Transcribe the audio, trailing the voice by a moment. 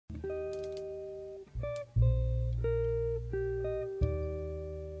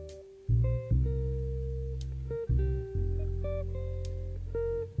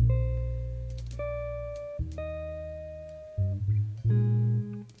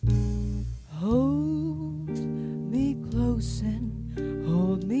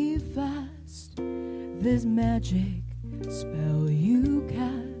magic spell you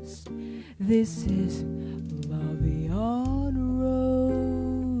cast. This is Vie En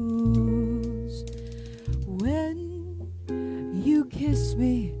Rose. When you kiss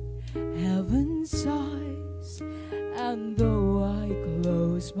me, heaven sighs, and though I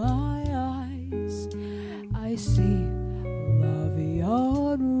close my eyes, I see Vie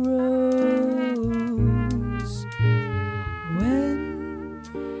En Rose. When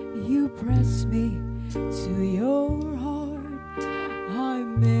you press me to your heart,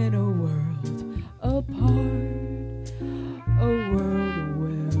 I'm in a world apart, a world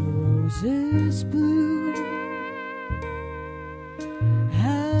where roses bloom.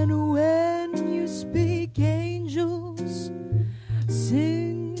 And when you speak, angels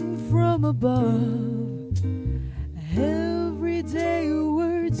sing from above. Everyday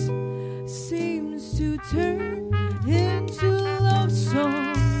words seems to turn into love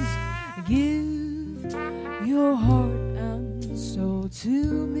songs. Give your heart and soul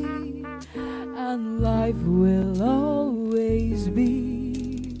to me, and life will always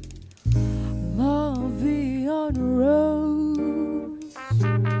be Vie En Rose.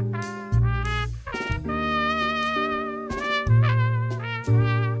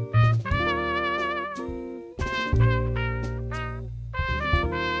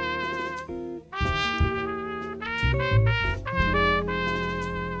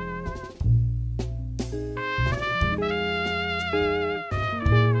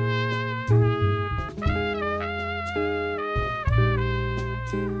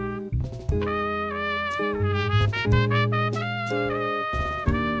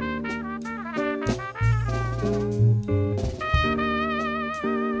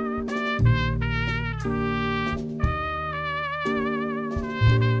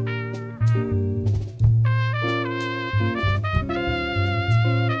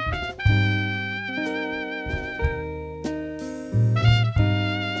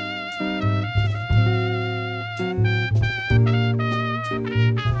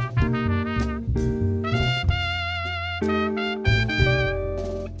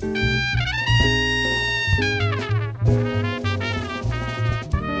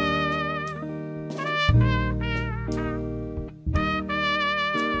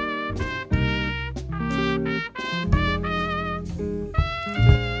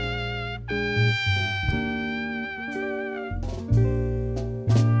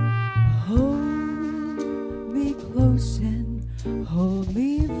 Close and hold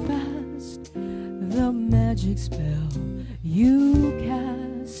me fast, the magic spell you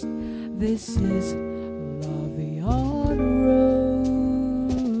cast. This is Vie En Rose.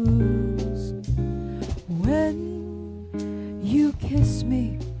 When you kiss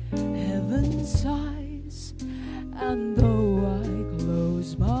me, heaven sighs, and though I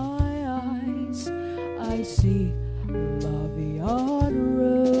close my eyes, I see Vie En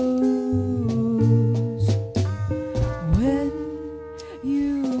Rose. When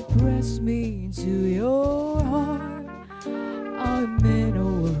you press me to your